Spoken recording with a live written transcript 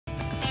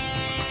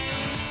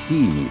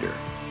eMeter,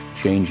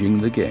 changing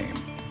the game.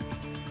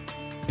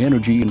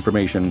 Energy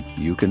information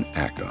you can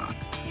act on.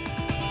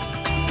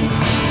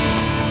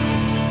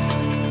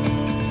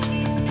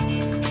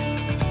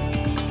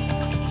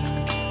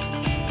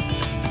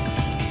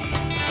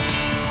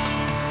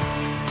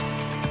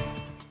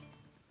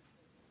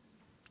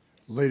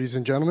 Ladies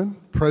and gentlemen,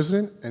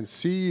 President and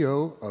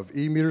CEO of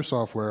eMeter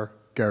Software,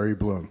 Gary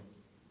Bloom.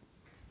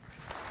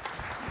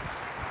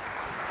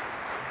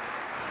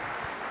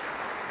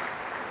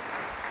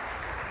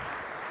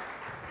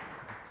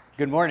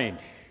 Good morning.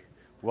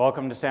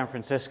 Welcome to San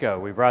Francisco.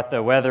 We brought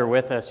the weather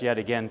with us yet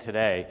again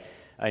today.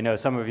 I know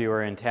some of you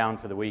are in town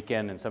for the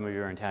weekend and some of you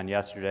were in town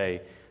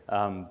yesterday.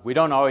 We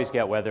don't always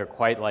get weather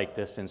quite like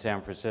this in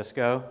San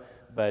Francisco,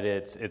 but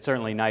it's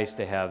certainly nice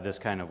to have this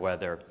kind of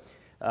weather.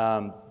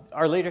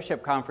 Our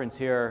leadership conference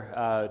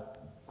here,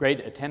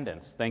 great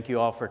attendance. Thank you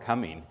all for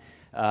coming.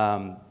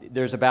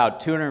 There's about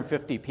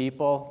 250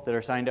 people that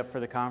are signed up for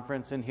the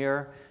conference in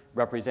here,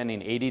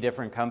 representing 80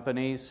 different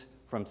companies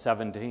from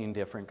 17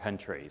 different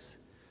countries.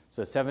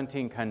 So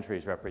 17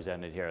 countries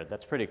represented here.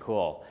 That's pretty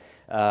cool.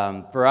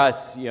 For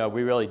us,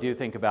 we really do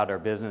think about our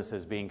business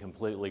as being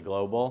completely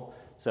global.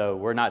 So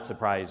we're not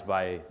surprised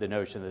by the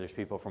notion that there's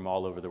people from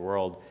all over the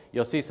world.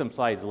 You'll see some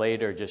slides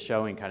later just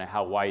showing kind of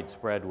how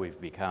widespread we've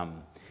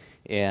become.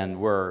 And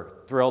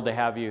we're thrilled to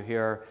have you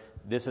here.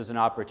 This is an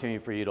opportunity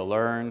for you to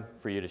learn,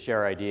 for you to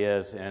share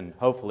ideas, and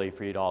hopefully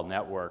for you to all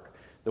network.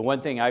 The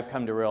one thing I've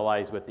come to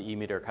realize with the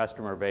eMeter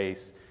customer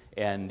base,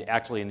 and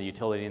actually in the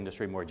utility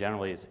industry more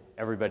generally, is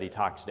everybody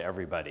talks to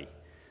everybody.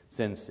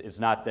 Since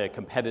it's not the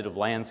competitive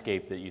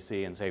landscape that you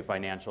see in, say,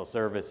 financial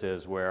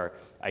services, where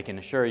I can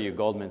assure you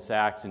Goldman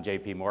Sachs and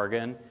JP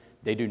Morgan,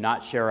 they do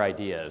not share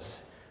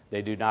ideas.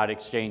 They do not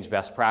exchange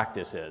best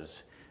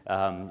practices.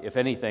 If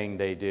anything,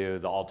 they do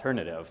the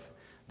alternative.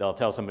 They'll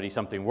tell somebody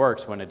something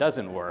works when it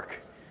doesn't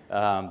work,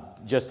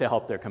 just to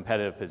help their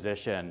competitive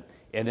position.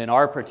 And in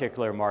our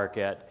particular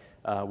market,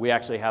 we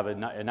actually have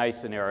a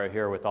nice scenario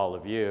here with all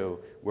of you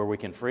where we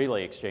can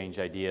freely exchange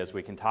ideas.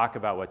 We can talk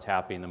about what's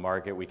happening in the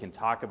market. We can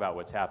talk about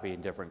what's happening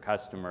in different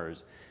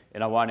customers.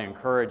 And I want to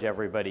encourage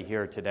everybody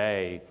here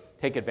today,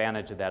 take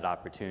advantage of that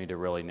opportunity to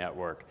really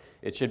network.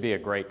 It should be a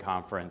great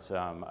conference.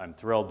 I'm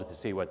thrilled to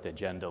see what the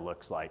agenda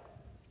looks like.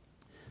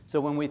 So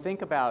when we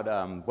think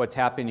about what's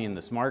happening in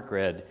the smart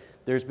grid,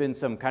 there's been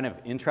some kind of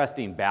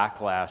interesting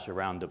backlash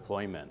around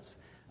deployments.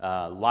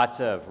 Lots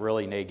of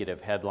really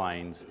negative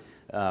headlines.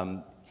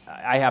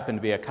 I happen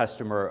to be a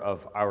customer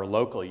of our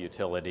local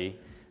utility.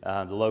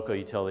 The local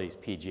utility is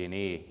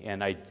pg&e,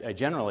 and I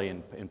generally,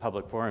 in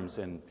public forums,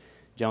 and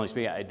generally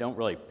speaking, I don't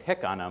really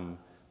pick on them,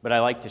 but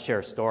I like to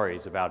share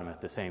stories about them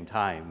at the same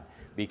time,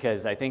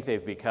 because I think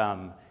they've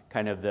become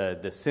kind of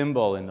the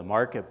symbol in the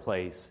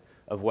marketplace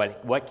of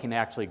what can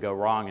actually go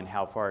wrong and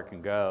how far it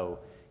can go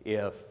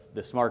if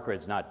the smart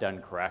grid's not done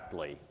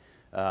correctly.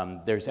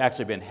 There's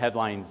actually been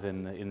headlines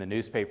in the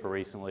newspaper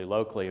recently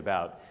locally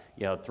about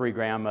 3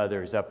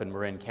 grandmothers up in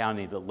Marin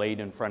County that laid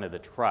in front of the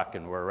truck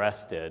and were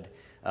arrested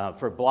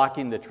for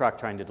blocking the truck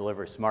trying to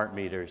deliver smart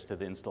meters to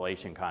the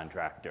installation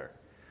contractor.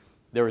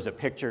 There was a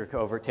picture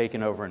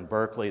taken over in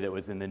Berkeley that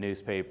was in the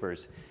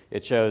newspapers.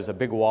 It shows a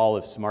big wall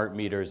of smart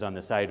meters on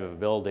the side of a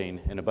building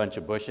and a bunch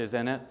of bushes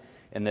in it.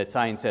 And that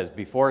sign says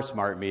before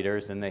smart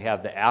meters, and they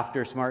have the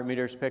after smart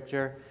meters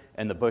picture,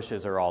 and the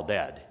bushes are all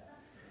dead.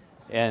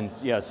 And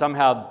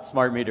somehow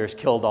smart meters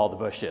killed all the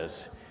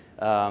bushes.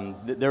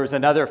 There was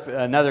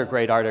another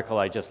great article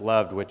I just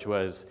loved, which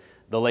was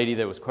the lady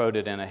that was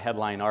quoted in a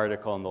headline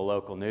article in the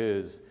local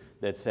news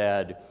that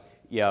said,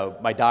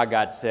 my dog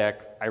got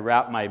sick, I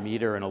wrapped my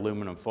meter in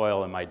aluminum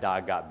foil and my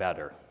dog got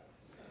better.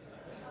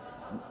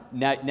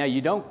 Now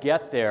you don't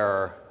get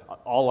there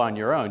all on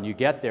your own. You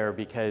get there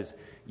because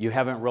you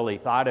haven't really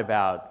thought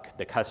about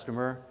the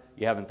customer.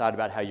 You haven't thought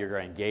about how you're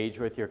going to engage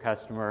with your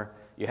customer.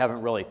 You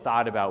haven't really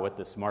thought about what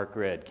the smart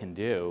grid can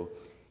do.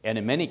 And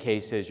in many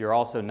cases, you're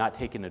also not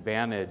taking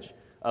advantage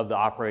of the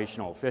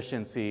operational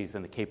efficiencies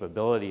and the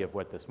capability of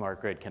what the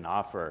smart grid can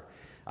offer.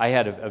 I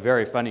had a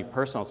very funny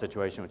personal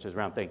situation, which is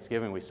around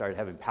Thanksgiving. We started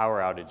having power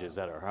outages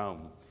at our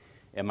home.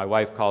 And my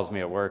wife calls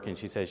me at work and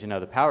she says,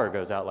 the power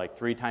goes out like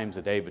 3 times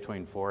a day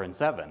between 4 and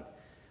 7.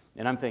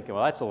 And I'm thinking,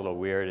 well, that's a little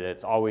weird.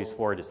 It's always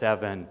 4 to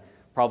 7.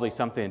 Probably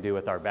something to do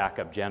with our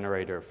backup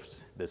generator,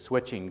 the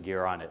switching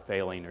gear on it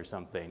failing or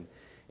something.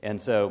 And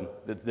so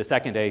the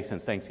second day,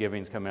 since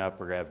Thanksgiving's coming up,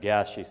 we're going to have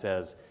guests, she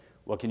says,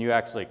 well, can you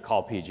actually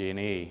call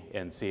pg&e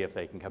and see if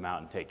they can come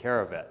out and take care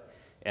of it?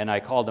 And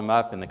I called them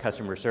up, and the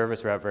customer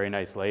service rep, very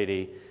nice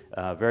lady,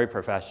 very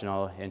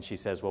professional, and she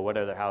says, well, what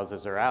other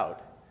houses are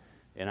out?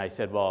 And I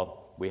said,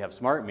 well, we have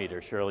smart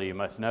meters, surely you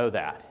must know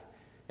that.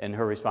 And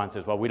her response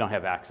is, well, we don't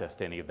have access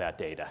to any of that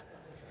data.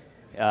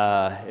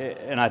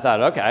 And I thought,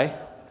 okay,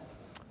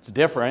 it's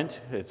different.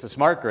 It's a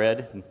smart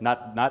grid,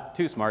 not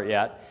too smart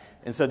yet.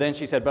 And so then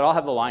she said, but I'll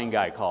have the line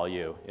guy call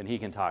you, and he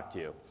can talk to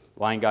you.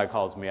 The line guy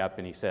calls me up,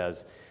 and he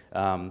says,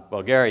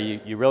 well,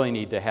 Gary, you really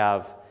need to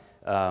have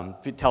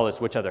tell us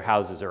which other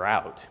houses are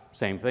out.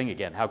 Same thing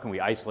again. How can we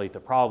isolate the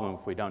problem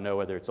if we don't know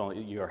whether it's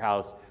only your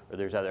house or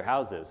there's other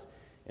houses?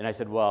 And I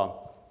said,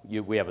 well,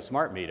 we have a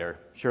smart meter.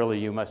 Surely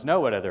you must know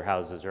what other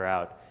houses are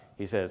out.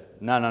 He says,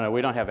 no,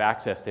 we don't have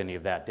access to any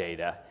of that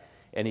data.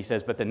 And he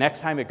says, but the next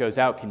time it goes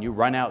out, can you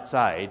run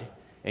outside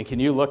and can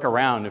you look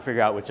around and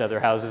figure out which other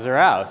houses are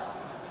out?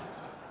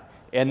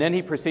 And then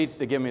he proceeds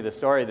to give me the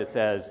story that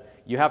says,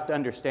 you have to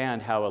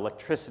understand how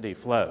electricity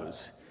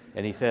flows.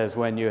 And he says,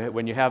 when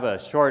you have a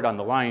short on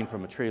the line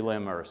from a tree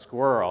limb or a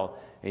squirrel,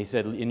 and he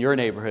said, in your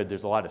neighborhood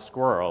there's a lot of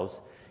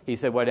squirrels, he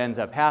said what ends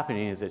up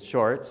happening is it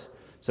shorts,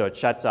 so it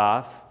shuts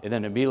off, and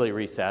then immediately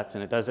resets,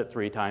 and it does it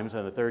 3 times,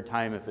 and the 3rd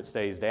time if it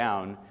stays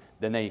down,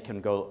 then they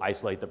can go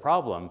isolate the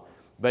problem.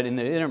 But in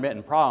the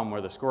intermittent problem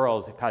where the squirrel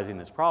is causing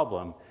this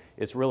problem,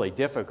 it's really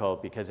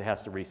difficult because it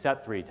has to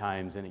reset 3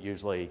 times and it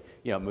usually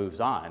moves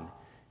on.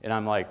 And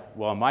I'm like,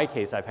 well, in my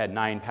case, I've had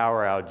 9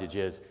 power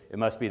outages. It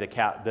must be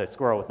the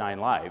squirrel with 9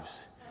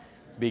 lives.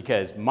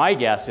 Because my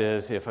guess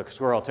is if a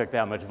squirrel took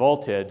that much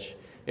voltage,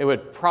 it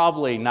would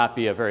probably not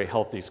be a very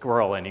healthy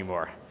squirrel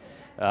anymore.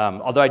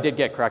 Although I did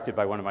get corrected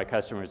by one of my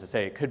customers to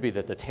say it could be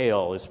that the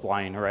tail is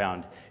flying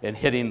around and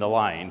hitting the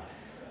line.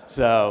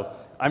 So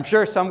I'm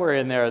sure somewhere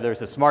in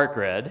there's a smart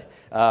grid.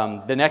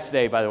 The next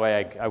day, by the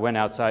way, I went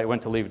outside,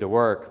 went to leave to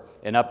work,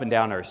 and up and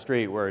down our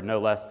street were no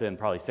less than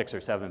probably 6 or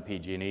 7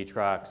 pg&e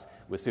trucks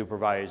with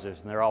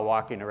supervisors, and they're all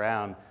walking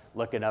around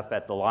looking up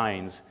at the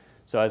lines.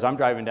 So as I'm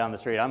driving down the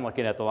street, I'm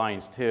looking at the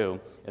lines too,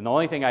 and the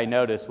only thing I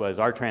noticed was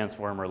our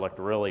transformer looked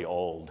really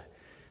old.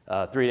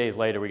 3 days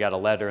later, we got a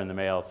letter in the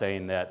mail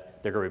saying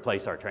that they're going to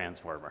replace our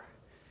transformer.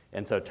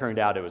 And so it turned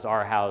out it was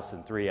our house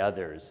and 3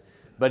 others.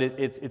 But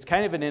it's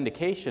kind of an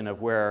indication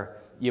of where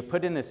you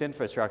put in this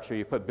infrastructure,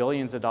 you put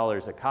billions of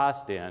dollars of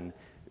cost in,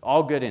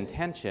 all good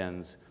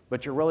intentions,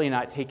 but you're really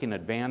not taking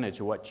advantage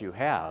of what you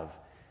have.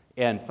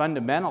 And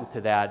fundamental to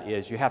that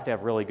is you have to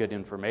have really good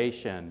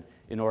information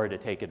in order to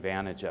take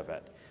advantage of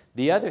it.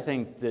 The other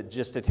thing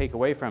just to take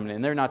away from it,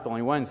 and they're not the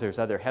only ones, there's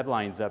other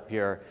headlines up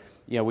here.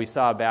 We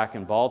saw back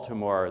in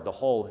Baltimore the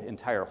whole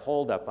entire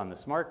holdup on the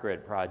smart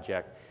grid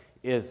project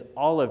is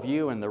all of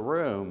you in the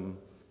room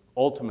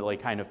ultimately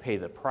kind of pay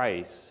the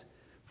price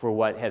for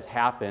what has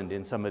happened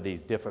in some of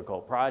these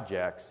difficult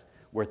projects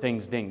where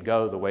things didn't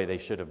go the way they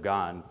should have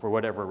gone for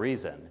whatever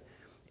reason.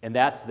 And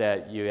that's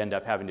that you end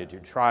up having to do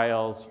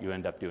trials, you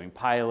end up doing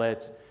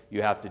pilots,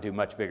 you have to do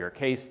much bigger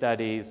case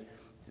studies.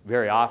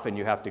 Very often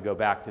you have to go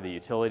back to the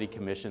utility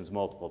commissions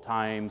multiple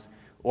times,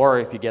 or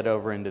if you get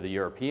over into the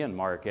European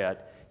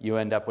market, you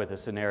end up with a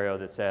scenario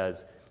that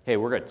says, hey,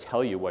 we're going to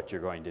tell you what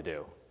you're going to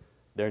do.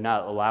 They're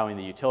not allowing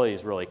the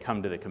utilities really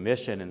come to the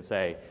commission and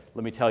say,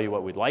 let me tell you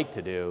what we'd like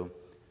to do.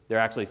 They're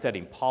actually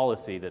setting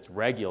policy that's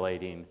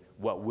regulating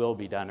what will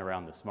be done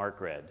around the smart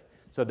grid.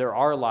 So there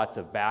are lots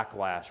of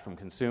backlash from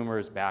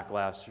consumers,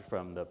 backlash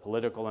from the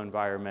political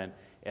environment,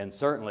 and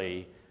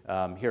certainly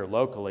here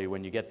locally,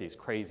 when you get these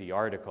crazy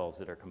articles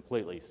that are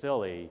completely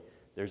silly,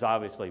 there's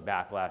obviously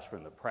backlash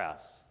from the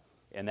press,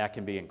 and that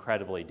can be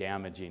incredibly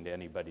damaging to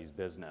anybody's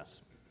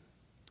business.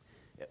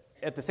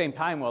 At the same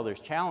time, while there's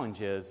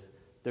challenges,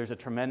 there's a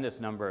tremendous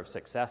number of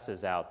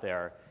successes out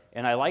there,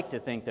 and I like to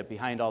think that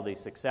behind all these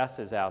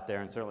successes out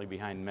there, and certainly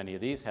behind many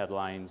of these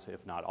headlines,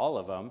 if not all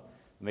of them,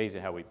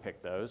 amazing how we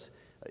picked those,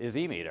 is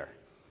eMeter.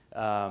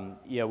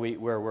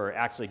 Where we're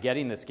actually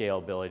getting the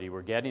scalability,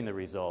 we're getting the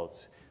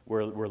results,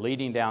 we're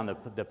leading down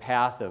the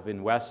path of,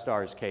 in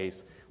Westar's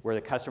case, where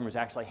the customers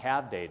actually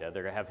have data.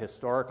 They're going to have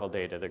historical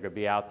data. They're going to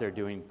be out there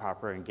doing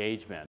proper engagement.